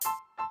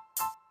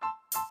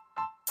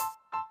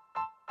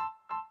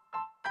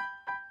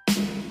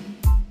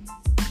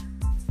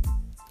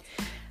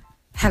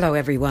Hello,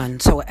 everyone.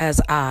 So as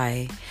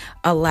I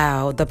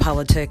allow the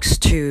politics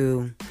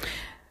to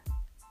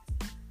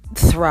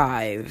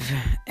thrive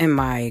in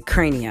my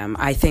cranium,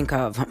 I think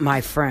of my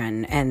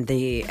friend and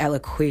the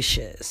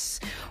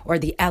eloquentious or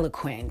the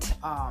eloquent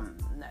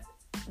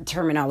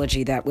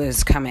terminology that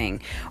was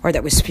coming or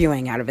that was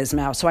spewing out of his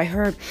mouth. So I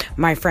heard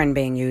my friend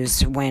being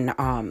used when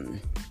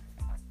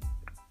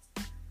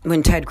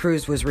Ted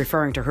Cruz was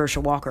referring to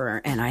Herschel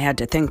Walker, and I had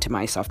to think to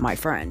myself, my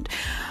friend.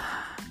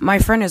 My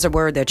friend is a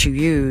word that you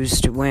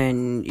used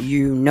when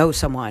you know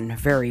someone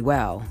very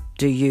well.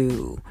 Do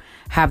you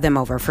have them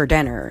over for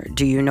dinner?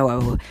 Do you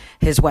know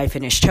his wife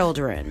and his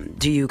children?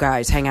 Do you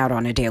guys hang out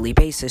on a daily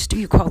basis? Do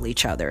you call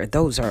each other?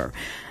 Those are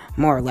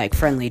more like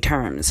friendly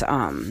terms.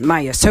 My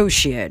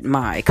associate,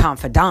 my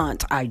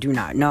confidant, I do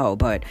not know,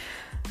 but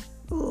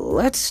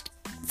let's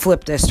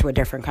flip this to a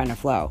different kind of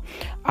flow.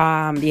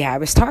 I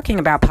was talking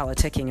about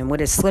politicking, and what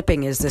is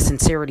slipping is the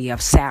sincerity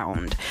of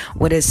sound.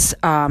 What is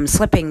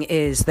slipping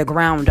is the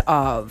ground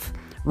of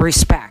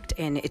respect,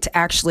 and it's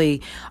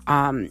actually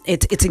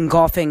it's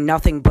engulfing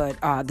nothing but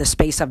the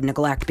space of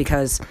neglect,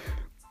 because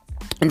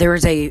there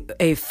is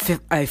a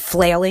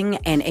flailing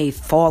and a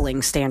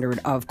falling standard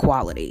of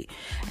quality,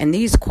 and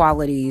these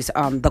qualities,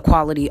 the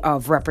quality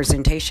of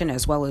representation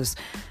as well as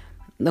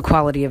the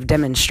quality of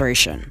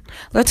demonstration.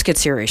 Let's get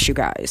serious, you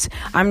guys.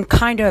 I'm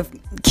kind of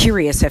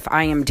curious if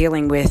I am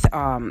dealing with,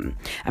 am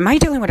I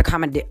dealing with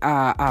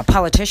a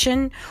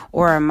politician,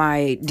 or am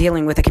I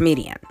dealing with a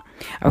comedian?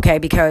 Okay,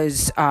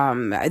 because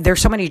there's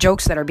so many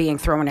jokes that are being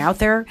thrown out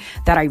there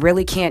that I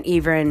really can't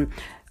even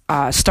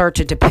start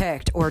to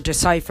depict or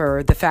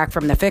decipher the fact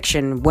from the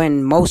fiction,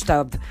 when most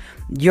of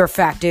your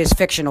fact is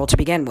fictional to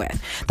begin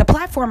with. The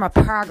platform of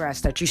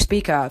progress that you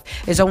speak of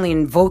is only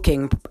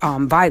invoking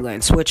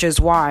violence, which is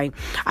why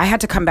I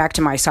had to come back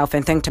to myself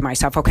and think to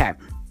myself, okay,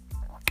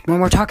 when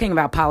we're talking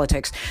about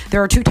politics,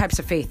 there are two types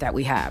of faith that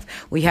we have.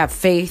 We have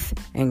faith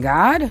in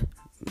God,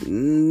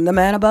 the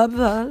man above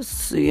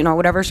us,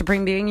 whatever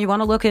supreme being you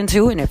want to look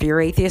into. And if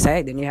you're atheist,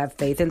 hey, then you have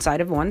faith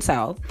inside of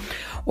oneself.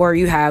 Or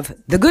you have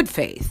the good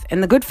faith,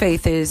 and the good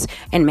faith is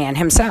in man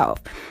himself.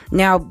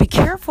 Now, be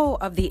careful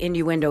of the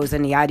innuendos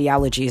and the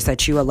ideologies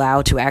that you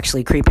allow to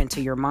actually creep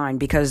into your mind,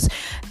 because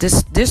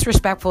this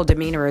disrespectful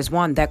demeanor is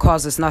one that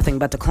causes nothing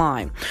but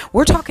decline.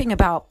 We're talking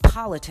about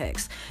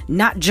politics,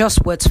 not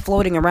just what's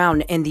floating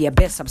around in the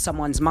abyss of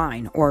someone's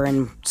mind or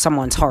in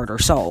someone's heart or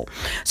soul.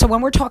 So when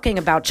we're talking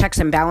about checks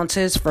and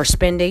balances for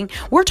spending,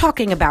 we're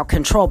talking about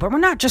control, but we're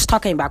not just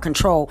talking about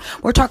control.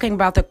 We're talking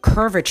about the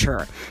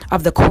curvature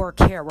of the core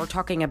care. We're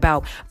talking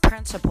about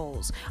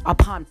principles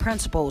upon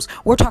principles.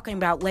 We're talking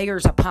about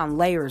layers upon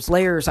layers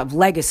of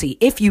legacy,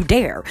 if you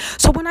dare.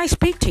 So when I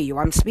speak to you,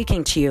 I'm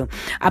speaking to you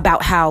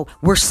about how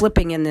we're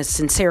slipping in this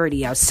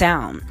sincerity of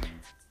sound,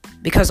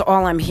 because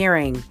all I'm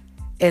hearing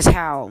is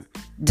how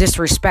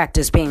disrespect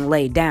is being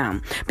laid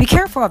down. Be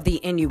careful of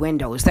the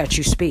innuendos that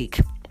you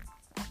speak,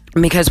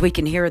 because we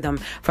can hear them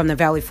from the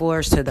valley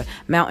floors to the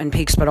mountain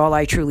peaks, but all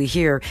I truly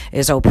hear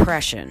is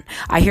oppression.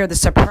 I hear the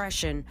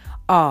suppression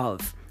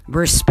of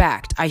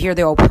respect. I hear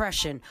the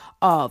oppression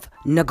of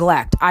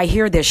neglect. I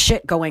hear this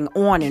shit going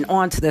on and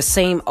on to the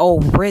same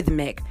old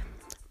rhythmic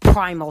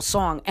primal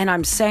song. And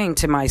I'm saying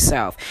to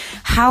myself,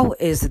 how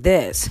is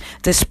this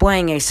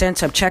displaying a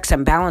sense of checks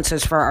and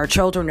balances for our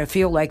children to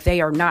feel like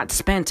they are not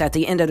spent at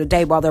the end of the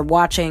day while they're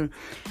watching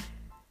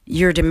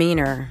your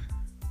demeanor?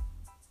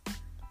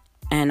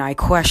 And I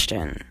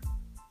question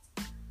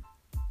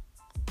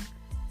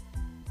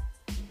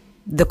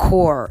the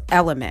core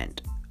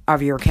element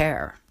of your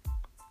care.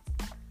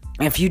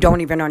 If you don't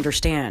even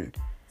understand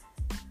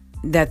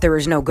that there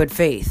is no good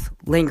faith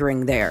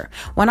lingering there.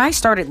 When I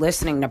started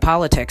listening to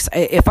politics,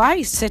 if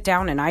I sit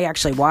down and I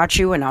actually watch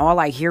you and all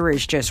I hear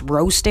is just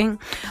roasting,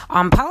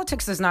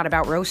 politics is not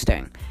about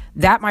roasting.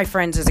 That, my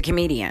friends, is a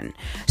comedian.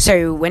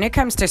 So when it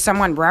comes to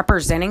someone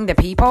representing the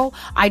people,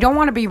 I don't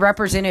want to be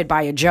represented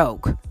by a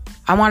joke.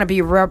 I want to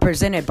be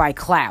represented by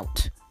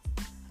clout.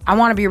 I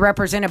want to be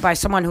represented by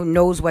someone who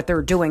knows what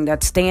they're doing,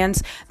 that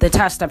stands the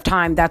test of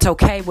time, that's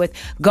okay with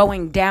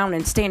going down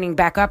and standing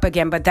back up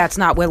again, but that's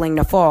not willing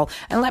to fall.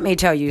 And let me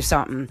tell you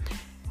something.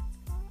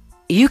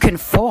 You can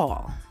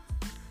fall,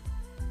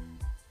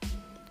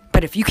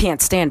 but if you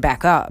can't stand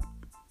back up,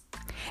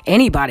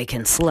 anybody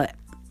can slip.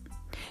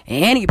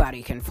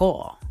 Anybody can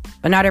fall,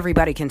 but not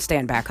everybody can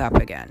stand back up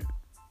again.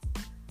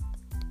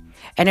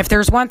 And if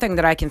there's one thing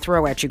that I can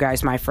throw at you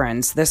guys, my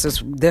friends, this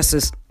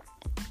is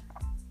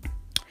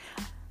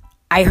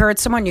I heard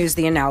someone use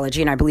the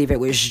analogy, and I believe it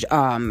was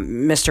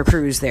Mr.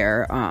 Cruz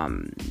there,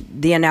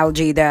 the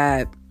analogy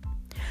that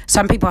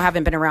some people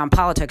haven't been around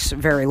politics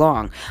very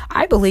long.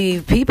 I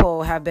believe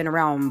people have been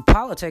around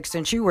politics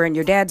since you were in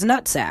your dad's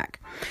nutsack,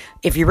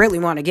 if you really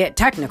want to get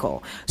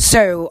technical.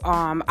 So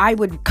I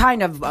would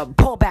kind of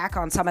pull back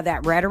on some of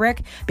that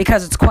rhetoric,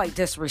 because it's quite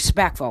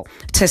disrespectful,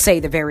 to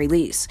say the very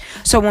least.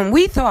 So when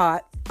we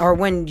thought, or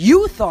when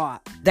you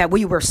thought that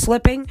we were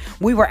slipping,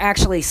 we were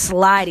actually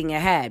sliding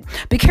ahead.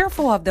 Be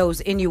careful of those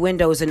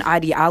innuendos and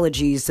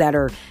ideologies that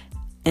are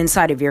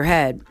inside of your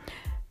head.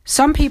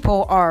 Some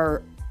people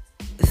are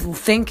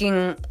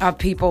thinking of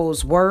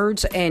people's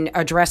words and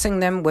addressing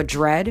them with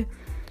dread.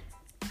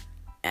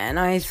 And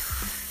I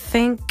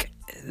think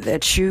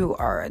that you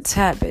are a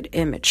tad bit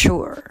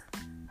immature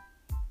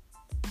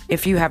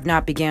if you have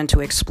not begun to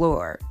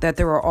explore that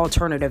there are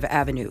alternative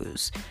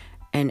avenues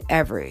in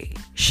every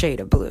shade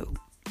of blue.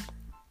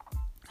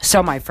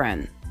 So, my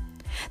friend,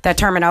 that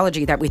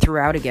terminology that we threw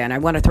out again, I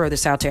want to throw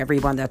this out to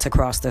everyone that's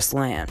across this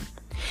land.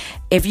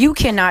 If you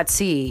cannot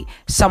see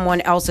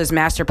someone else's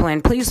master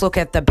plan, please look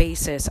at the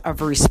basis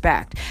of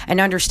respect and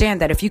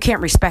understand that if you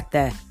can't respect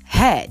the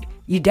head,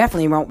 you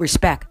definitely won't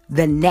respect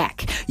the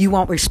neck. You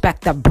won't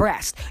respect the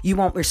breast. You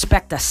won't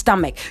respect the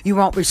stomach. You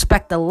won't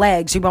respect the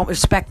legs. You won't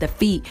respect the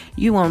feet.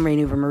 You won't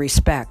even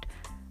respect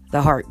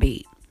the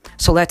heartbeat.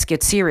 So let's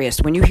get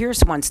serious. When you hear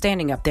someone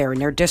standing up there and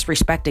they're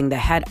disrespecting the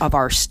head of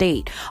our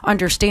state,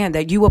 understand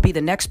that you will be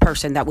the next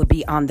person that would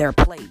be on their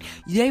plate.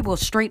 They will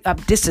straight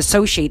up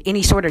disassociate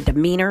any sort of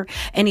demeanor,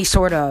 any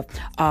sort of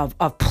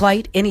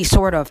plight, any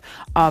sort of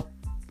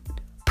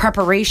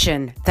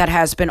preparation that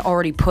has been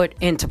already put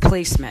into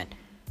placement.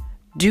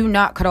 Do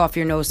not cut off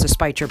your nose to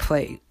spite your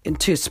face,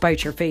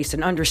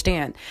 and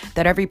understand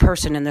that every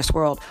person in this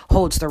world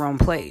holds their own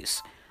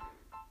place.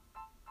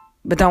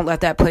 But don't let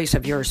that place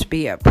of yours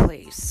be a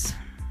place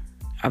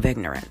of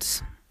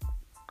ignorance.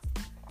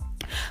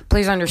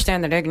 Please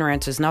understand that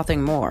ignorance is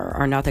nothing more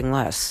or nothing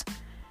less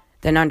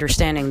than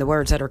understanding the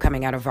words that are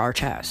coming out of our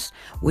chest.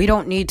 We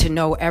don't need to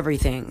know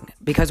everything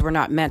because we're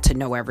not meant to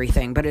know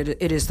everything, but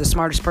it is the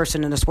smartest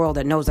person in this world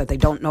that knows that they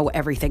don't know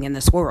everything in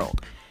this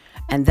world.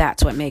 And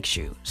that's what makes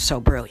you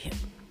so brilliant.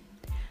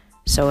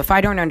 So if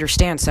I don't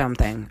understand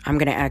something, I'm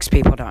going to ask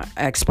people to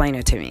explain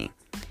it to me.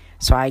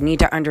 So I need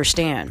to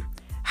understand,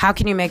 how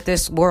can you make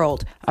this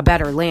world a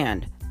better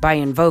land by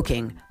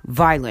invoking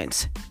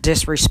violence,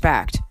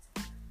 disrespect,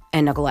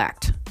 and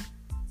neglect?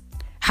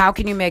 How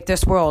can you make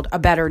this world a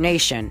better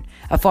nation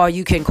if all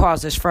you can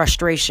cause is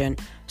frustration,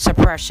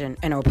 suppression,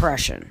 and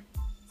oppression?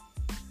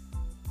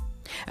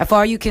 If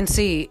all you can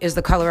see is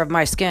the color of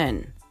my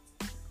skin,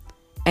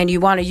 and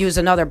you want to use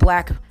another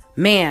black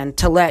man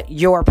to let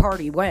your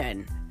party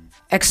win,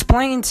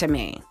 explain to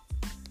me,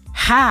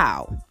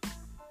 how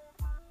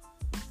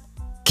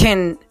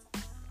can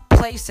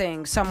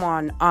placing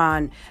someone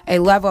on a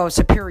level of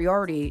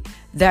superiority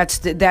that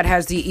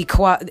has the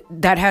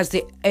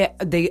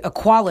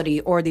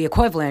equality or the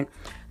equivalent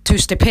to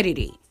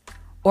stupidity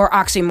or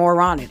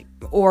oxymoronity.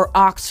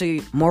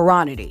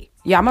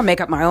 Yeah, I'm gonna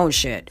make up my own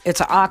shit.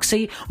 It's an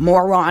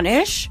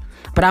oxymoronish,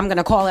 but I'm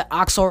gonna call it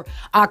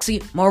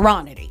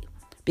oxymoronity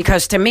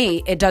because to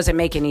me it doesn't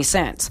make any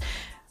sense.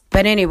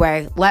 But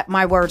anyway, let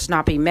my words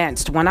not be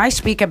minced. When I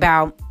speak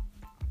about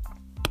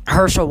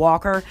Herschel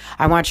Walker,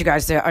 I want you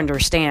guys to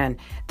understand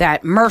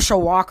that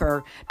Herschel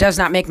Walker does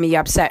not make me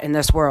upset in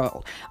this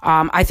world.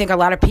 I think a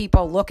lot of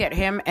people look at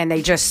him and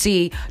they just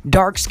see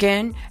dark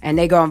skin and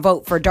they go and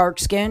vote for dark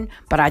skin.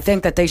 But I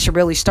think that they should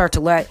really start to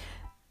let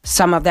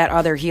some of that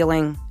other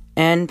healing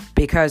in,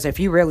 because if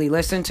you really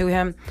listen to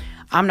him,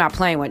 I'm not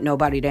playing with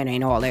nobody that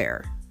ain't all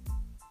there.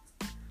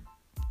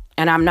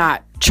 And I'm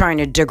not trying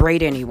to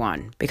degrade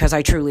anyone because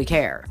I truly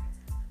care.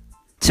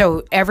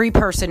 So every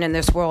person in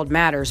this world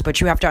matters,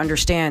 but you have to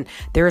understand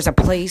there is a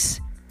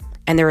place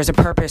and there is a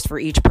purpose for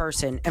each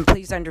person. And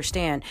please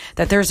understand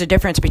that there's a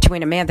difference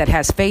between a man that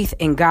has faith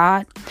in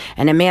God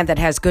and a man that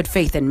has good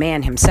faith in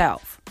man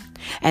himself.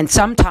 And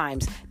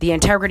sometimes the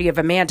integrity of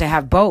a man to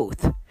have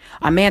both,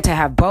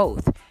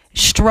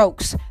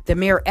 strokes the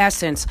mere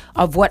essence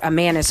of what a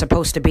man is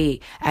supposed to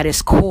be at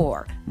his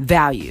core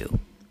value.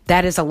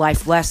 That is a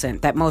life lesson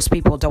that most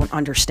people don't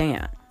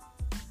understand.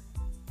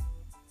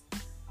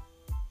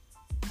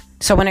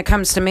 So when it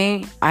comes to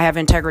me, I have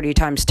integrity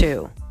times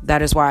 2.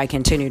 That is why I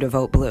continue to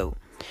vote blue.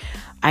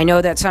 I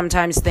know that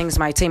sometimes things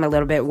might seem a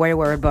little bit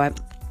wayward, but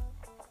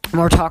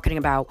we're talking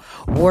about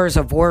wars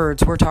of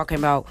words. We're talking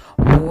about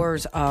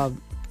wars of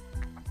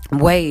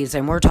ways,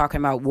 and we're talking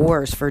about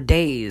wars for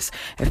days.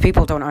 If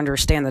people don't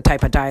understand the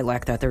type of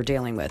dialect that they're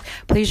dealing with,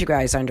 please, you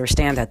guys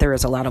understand that there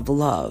is a lot of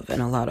love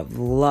and a lot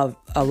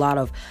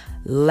of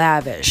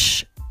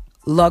lavish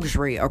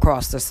luxury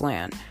across this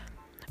land.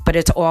 But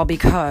it's all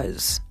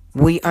because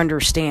we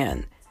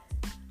understand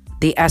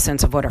the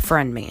essence of what a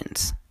friend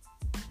means,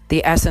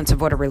 the essence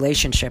of what a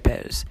relationship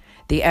is,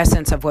 the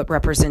essence of what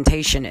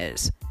representation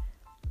is,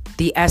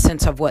 the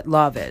essence of what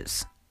love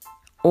is.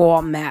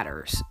 All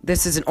matters.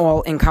 This is an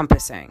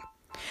all-encompassing.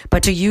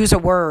 But to use a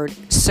word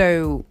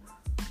so,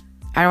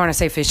 I don't want to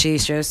say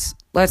facetious,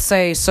 let's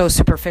say so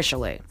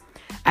superficially,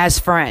 as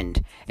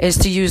friend, is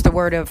to use the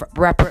word of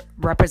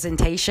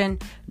representation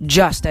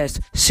just as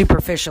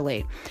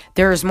superficially.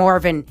 There is more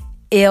of an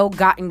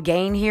ill-gotten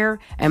gain here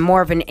and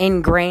more of an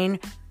ingrained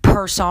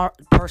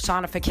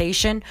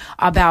personification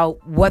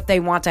about what they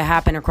want to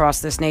happen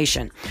across this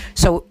nation.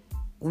 So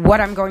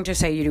what I'm going to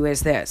say to you is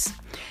this.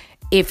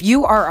 If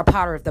you are a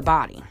part of the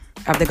body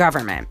of the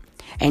government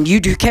and you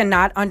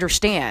cannot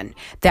understand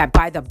that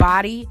by the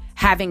body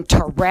having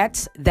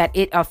Tourette's, that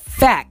it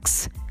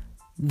affects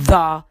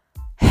the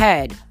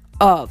head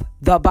of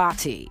the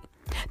body.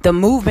 The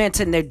movements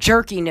and the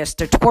jerkiness,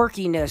 the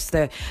twerkiness,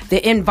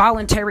 the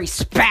involuntary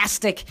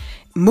spastic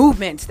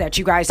movements that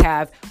you guys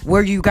have,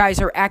 where you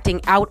guys are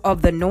acting out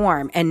of the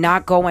norm and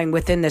not going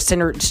within the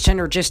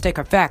synergistic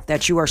effect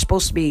that you are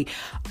supposed to be,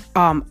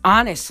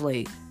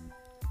 honestly,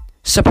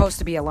 supposed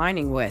to be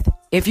aligning with.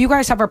 If you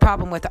guys have a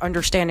problem with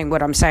understanding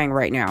what I'm saying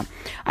right now,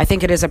 I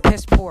think it is a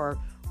piss poor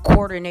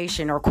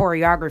coordination or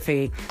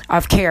choreography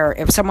of care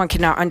if someone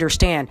cannot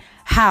understand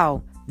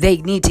how they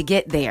need to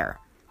get there.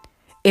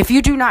 If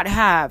you do not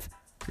have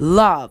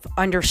love,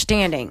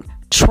 understanding,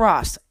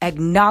 trust,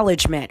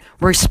 acknowledgement,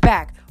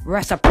 respect,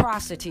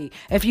 reciprocity,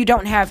 if you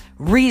don't have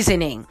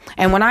reasoning,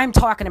 and when I'm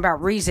talking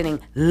about reasoning,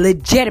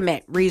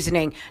 legitimate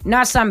reasoning,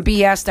 not some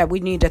BS that we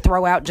need to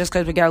throw out just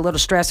because we got a little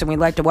stress and we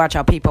like to watch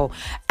how people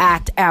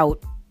act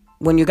out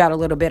when you got a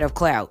little bit of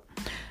clout.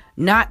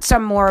 Not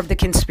some more of the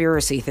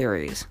conspiracy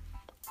theories.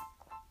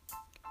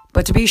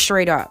 But to be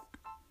straight up,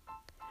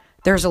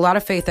 there's a lot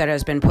of faith that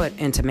has been put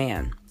into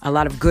man. A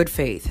lot of good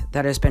faith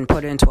that has been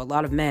put into a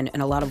lot of men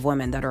and a lot of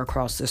women that are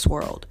across this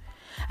world.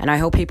 And I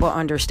hope people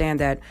understand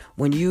that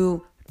when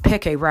you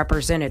pick a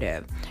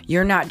representative,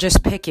 you're not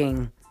just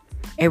picking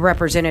a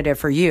representative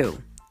for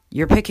you.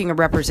 You're picking a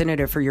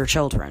representative for your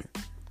children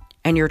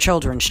and your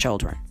children's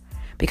children.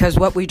 Because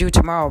what we do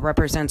tomorrow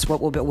represents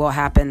what will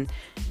happen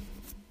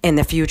in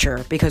the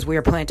future. Because we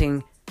are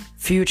planting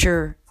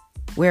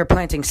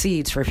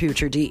seeds for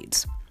future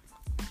deeds.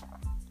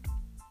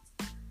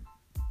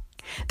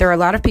 There are a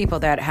lot of people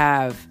that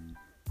have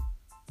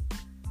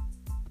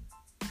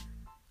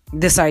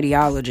this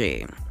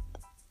ideology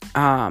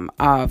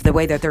of the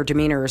way that their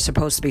demeanor is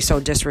supposed to be so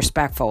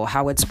disrespectful,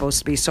 how it's supposed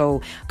to be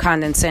so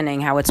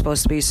condescending, how it's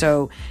supposed to be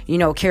so,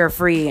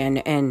 carefree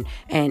and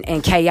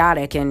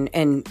chaotic,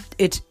 and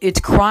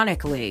it's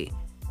chronically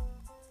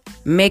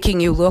making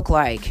you look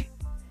like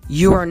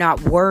you are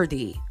not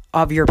worthy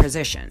of your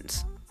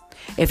positions.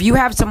 If you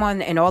have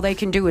someone and all they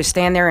can do is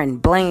stand there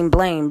and blame,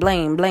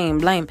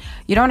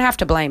 you don't have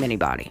to blame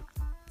anybody.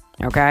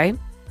 Okay?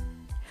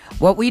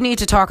 What we need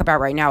to talk about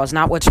right now is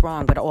not what's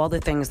wrong, but all the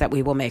things that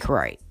we will make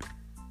right.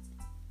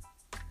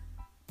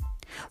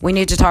 We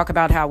need to talk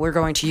about how we're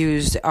going to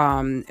use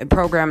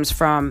programs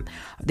from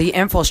the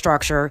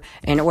infrastructure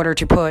in order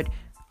to put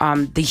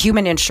the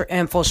human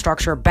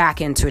infrastructure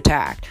back into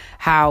attack.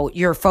 How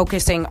you're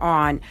focusing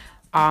on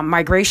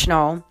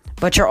migrational,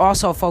 but you're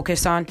also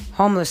focused on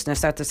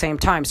homelessness at the same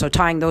time. So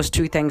tying those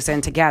two things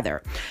in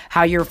together.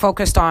 How you're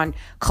focused on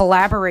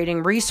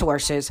collaborating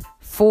resources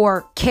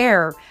for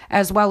care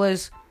as well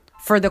as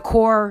for the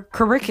core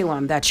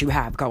curriculum that you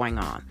have going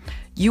on.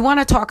 You want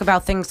to talk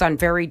about things on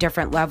very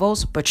different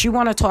levels, but you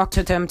want to talk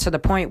to them to the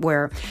point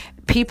where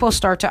people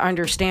start to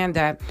understand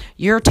that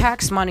your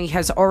tax money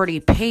has already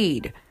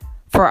paid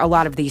for a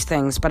lot of these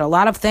things, but a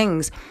lot of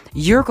things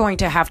you're going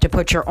to have to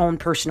put your own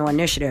personal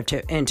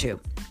initiative into.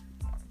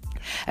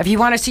 If you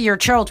want to see your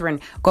children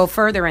go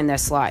further in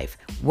this life,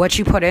 what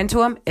you put into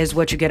them is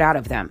what you get out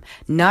of them.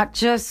 Not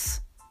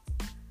just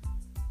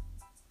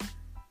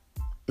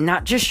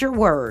your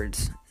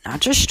words, not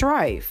just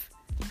strife,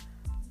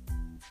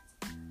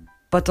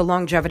 but the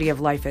longevity of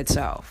life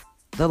itself,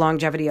 the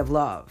longevity of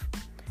love,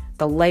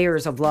 the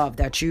layers of love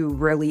that you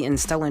really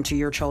instill into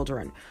your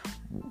children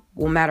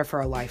will matter for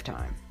a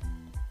lifetime.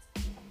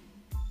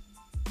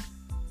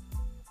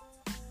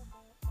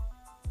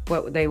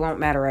 But they won't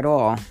matter at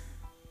all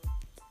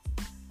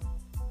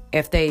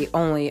if they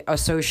only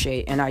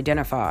associate and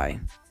identify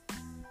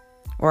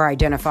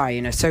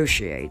and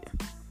associate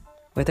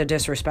with a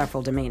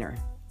disrespectful demeanor.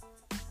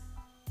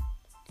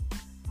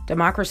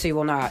 Democracy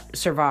will not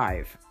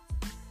survive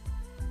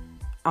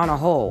on a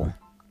whole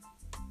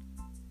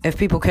if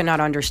people cannot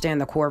understand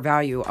the core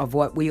value of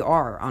what we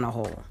are on a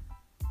whole.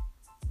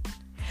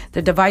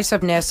 The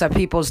divisiveness of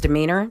people's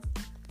demeanor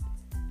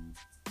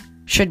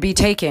should be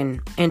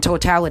taken in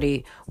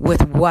totality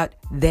with what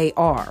they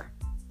are.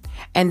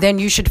 And then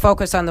you should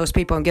focus on those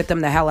people and get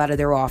them the hell out of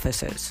their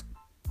offices.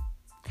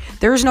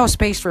 There is no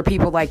space for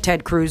people like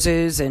Ted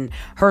Cruz's and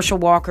Herschel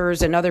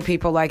Walker's and other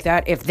people like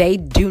that if they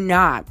do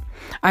not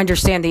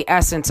understand the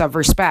essence of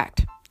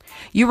respect.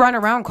 You run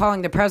around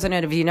calling the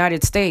President of the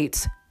United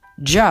States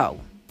Joe.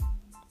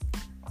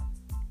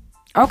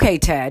 Okay,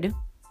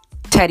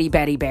 Teddy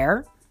Betty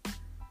Bear.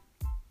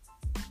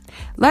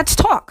 Let's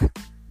talk.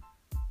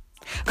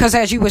 Because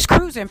as you was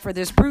cruising for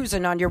this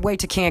bruising on your way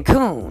to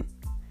Cancun,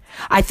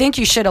 I think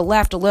you should have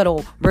left a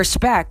little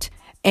respect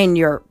in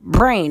your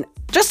brain,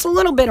 just a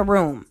little bit of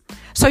room,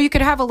 so you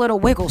could have a little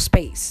wiggle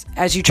space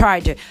as you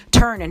tried to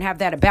turn and have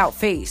that about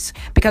face.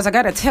 Because I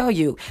got to tell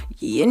you,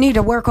 you need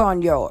to work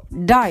on your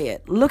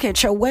diet. Look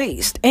at your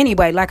waist.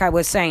 Anyway, like I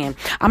was saying,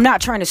 I'm not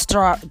trying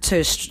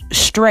to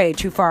stray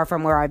too far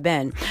from where I've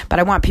been, but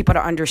I want people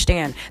to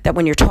understand that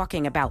when you're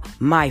talking about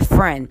my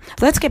friend,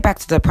 let's get back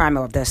to the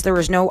primal of this. There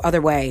is no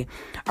other way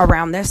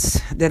around this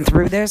than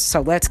through this.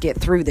 So let's get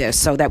through this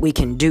so that we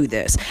can do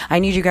this. I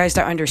need you guys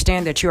to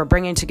understand that you are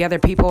bringing together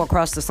people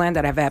across this land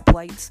that have had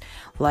plights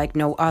like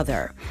no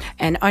other,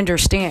 and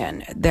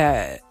understand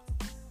that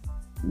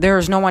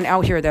There's no one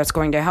out here that's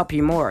going to help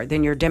you more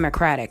than your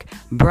Democratic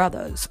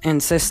brothers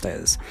and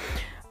sisters.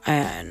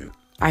 And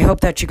I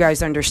hope that you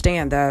guys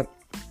understand that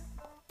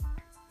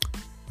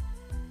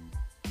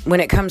when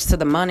it comes to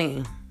the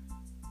money,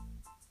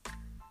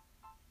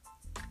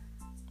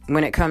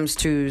 when it comes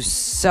to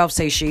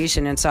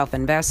self-satiation and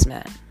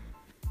self-investment,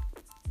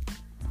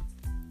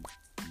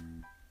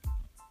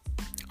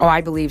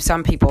 I believe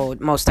some people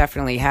most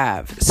definitely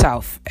have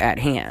self at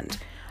hand.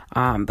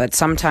 But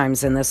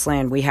sometimes in this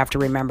land, we have to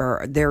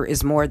remember there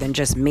is more than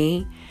just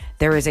me.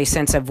 There is a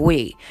sense of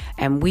we.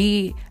 And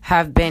we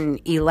have been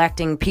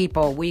electing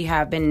people. We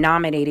have been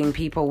nominating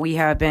people. We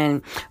have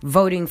been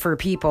voting for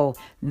people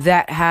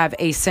that have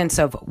a sense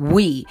of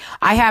we.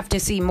 I have to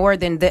see more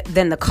than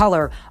the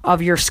color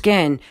of your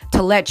skin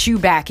to let you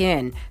back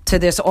in to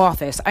this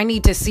office. I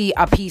need to see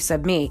a piece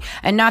of me,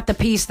 and not the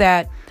piece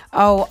that,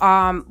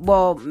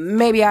 well,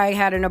 maybe I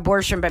had an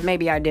abortion, but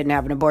maybe I didn't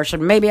have an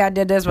abortion. Maybe I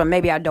did this, but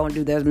maybe I don't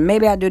do this.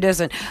 Maybe I do this.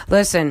 And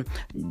listen,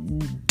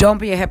 don't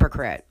be a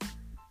hypocrite.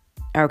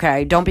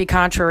 Okay? Don't be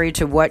contrary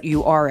to what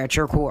you are at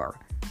your core.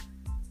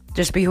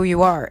 Just be who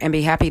you are and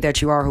be happy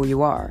that you are who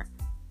you are.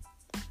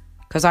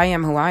 Because I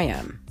am who I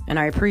am, and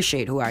I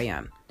appreciate who I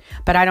am.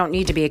 But I don't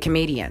need to be a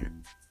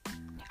comedian.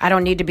 I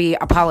don't need to be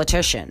a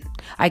politician.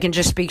 I can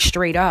just speak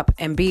straight up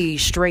and be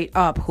straight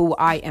up who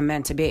I am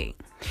meant to be.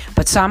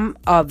 But some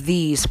of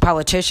these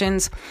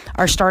politicians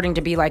are starting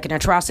to be like an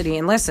atrocity.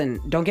 And listen,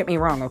 don't get me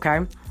wrong, okay?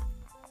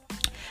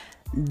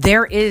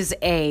 There is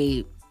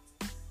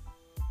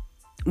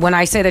when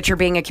I say that you're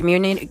being a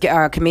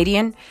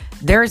comedian,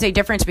 there is a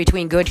difference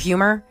between good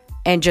humor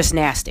and just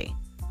nasty,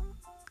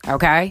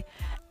 okay?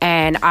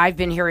 And I've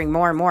been hearing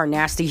more and more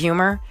nasty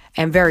humor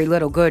and very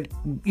little good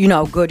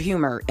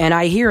humor. And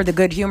I hear the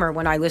good humor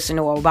when I listen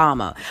to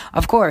Obama.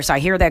 Of course, I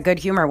hear that good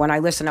humor when I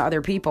listen to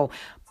other people.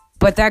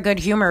 But that good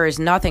humor is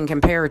nothing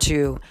compared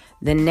to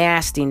the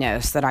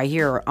nastiness that I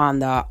hear on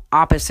the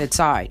opposite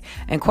side.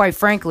 And quite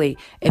frankly,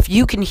 if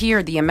you can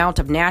hear the amount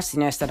of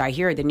nastiness that I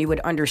hear, then you would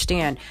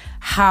understand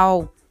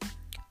how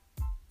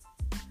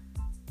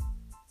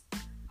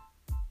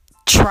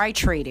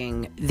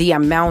titrating the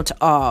amount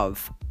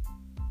of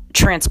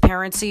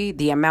transparency,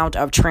 the amount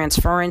of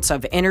transference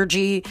of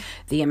energy,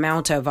 the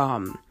amount of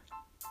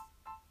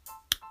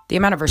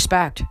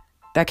respect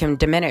that can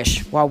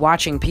diminish while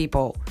watching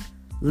people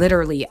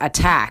literally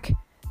attack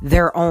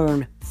their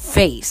own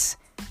face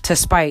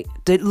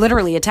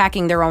literally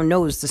attacking their own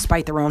nose to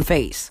spite their own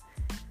face,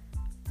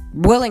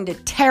 willing to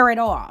tear it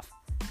off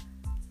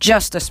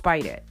just to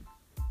spite it.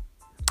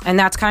 And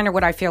that's kind of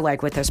what I feel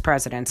like with this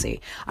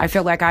presidency. I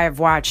feel like I have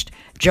watched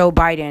Joe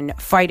Biden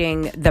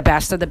fighting the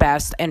best of the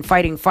best and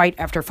fighting fight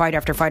after fight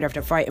after fight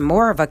after fight, and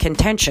more of a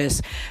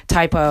contentious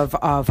type of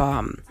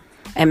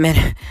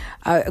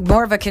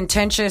more of a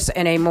contentious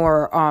and a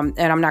more, and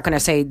I'm not going to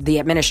say the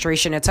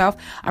administration itself,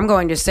 I'm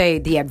going to say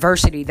the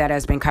adversity that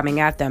has been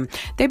coming at them.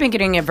 They've been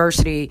getting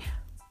adversity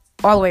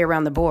all the way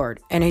around the board,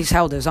 and he's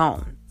held his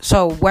own.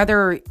 So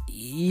whether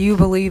you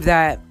believe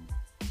that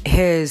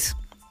his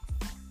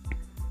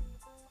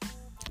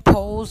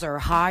polls are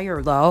high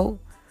or low,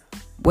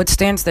 what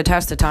stands the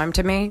test of time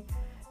to me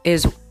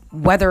is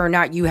whether or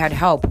not you had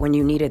help when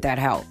you needed that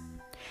help.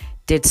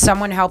 Did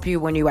someone help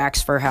you when you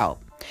asked for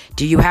help?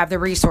 Do you have the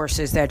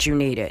resources that you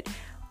needed?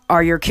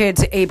 Are your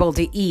kids able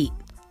to eat?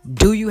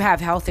 Do you have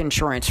health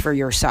insurance for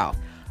yourself?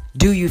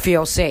 Do you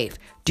feel safe?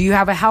 Do you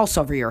have a house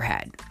over your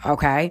head?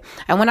 Okay?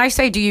 And when I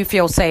say do you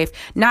feel safe,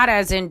 not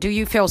as in do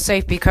you feel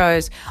safe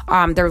because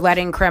they're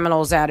letting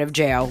criminals out of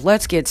jail.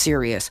 Let's get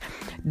serious.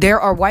 There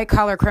are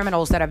white-collar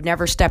criminals that have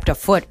never stepped a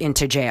foot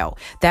into jail,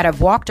 that have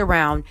walked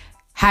around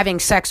having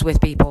sex with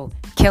people,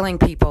 killing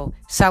people,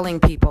 selling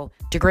people,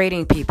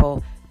 degrading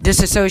people,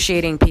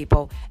 disassociating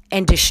people,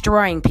 and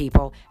destroying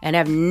people, and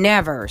have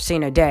never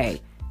seen a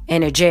day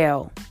in a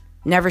jail,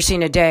 never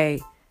seen a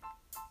day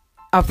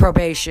of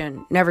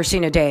probation, never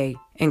seen a day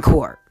in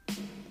court,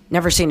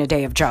 never seen a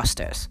day of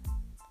justice.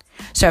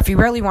 So if you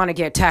really want to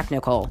get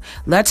technical,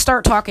 let's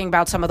start talking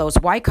about some of those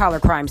white-collar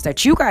crimes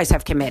that you guys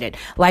have committed,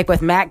 like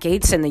with Matt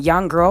Gaetz and the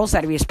young girls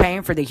that he was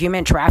paying for the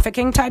human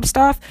trafficking type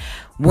stuff.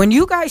 When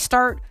you guys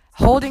start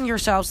holding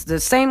yourselves to the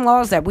same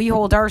laws that we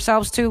hold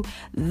ourselves to,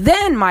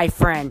 then, my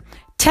friend,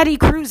 Teddy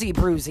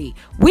Cruzy,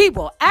 we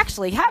will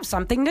actually have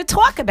something to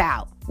talk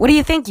about. What do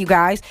you think, you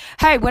guys?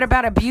 Hey, what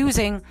about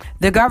abusing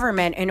the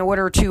government in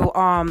order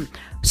to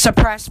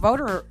suppress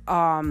voter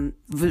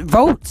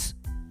votes?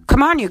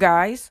 Come on, you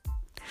guys.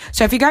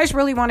 So if you guys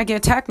really want to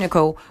get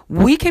technical,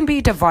 we can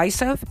be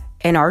divisive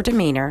in our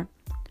demeanor,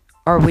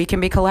 or we can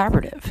be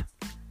collaborative.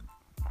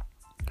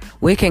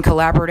 We can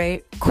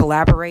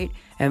collaborate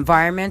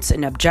environments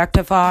and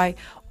objectify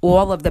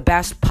all of the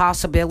best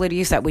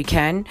possibilities that we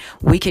can.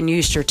 We can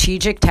use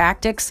strategic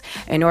tactics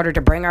in order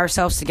to bring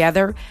ourselves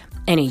together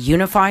in a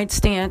unified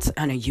stance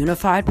on a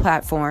unified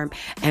platform,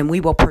 and we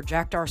will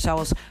project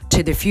ourselves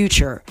to the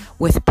future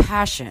with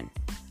passion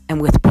and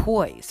with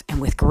poise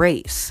and with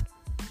grace.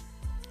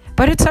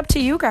 But it's up to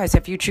you guys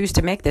if you choose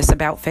to make this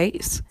about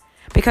face,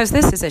 because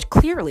this is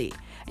clearly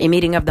a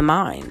meeting of the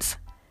minds.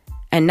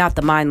 and not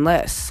the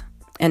mindless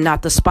and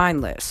not the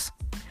spineless.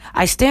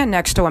 I stand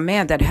next to a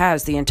man that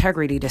has the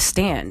integrity to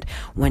stand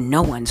when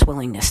no one's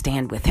willing to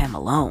stand with him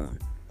alone.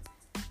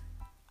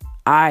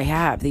 I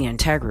have the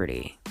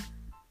integrity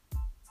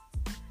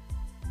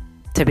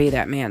to be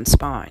that man's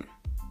spine.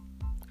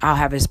 I'll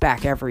have his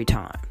back every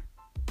time.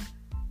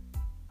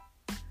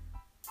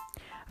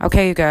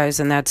 Okay, you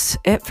guys, and that's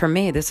it for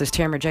me. This is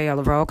Tamara J.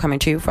 Laveau coming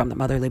to you from the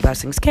Motherly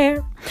Blessings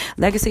Care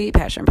Legacy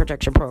Passion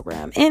Protection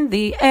Program in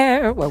the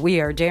air, where we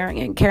are daring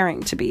and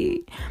caring to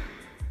be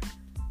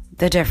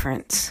the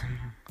difference.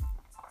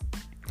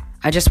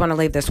 I just want to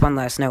leave this one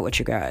last note with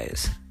you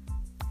guys.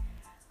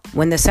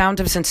 When the sound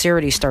of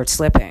sincerity starts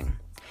slipping,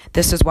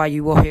 this is why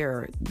you will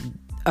hear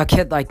a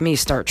kid like me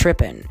start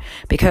tripping,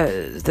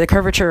 because the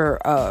curvature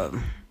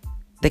of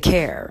the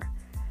care,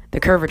 the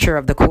curvature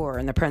of the core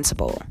and the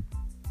principle,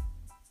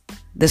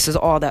 this is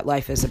all that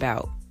life is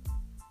about.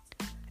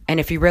 And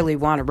if you really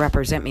want to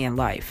represent me in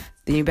life,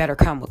 then you better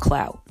come with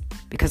clout,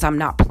 because I'm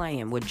not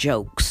playing with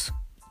jokes.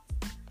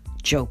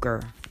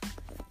 Joker.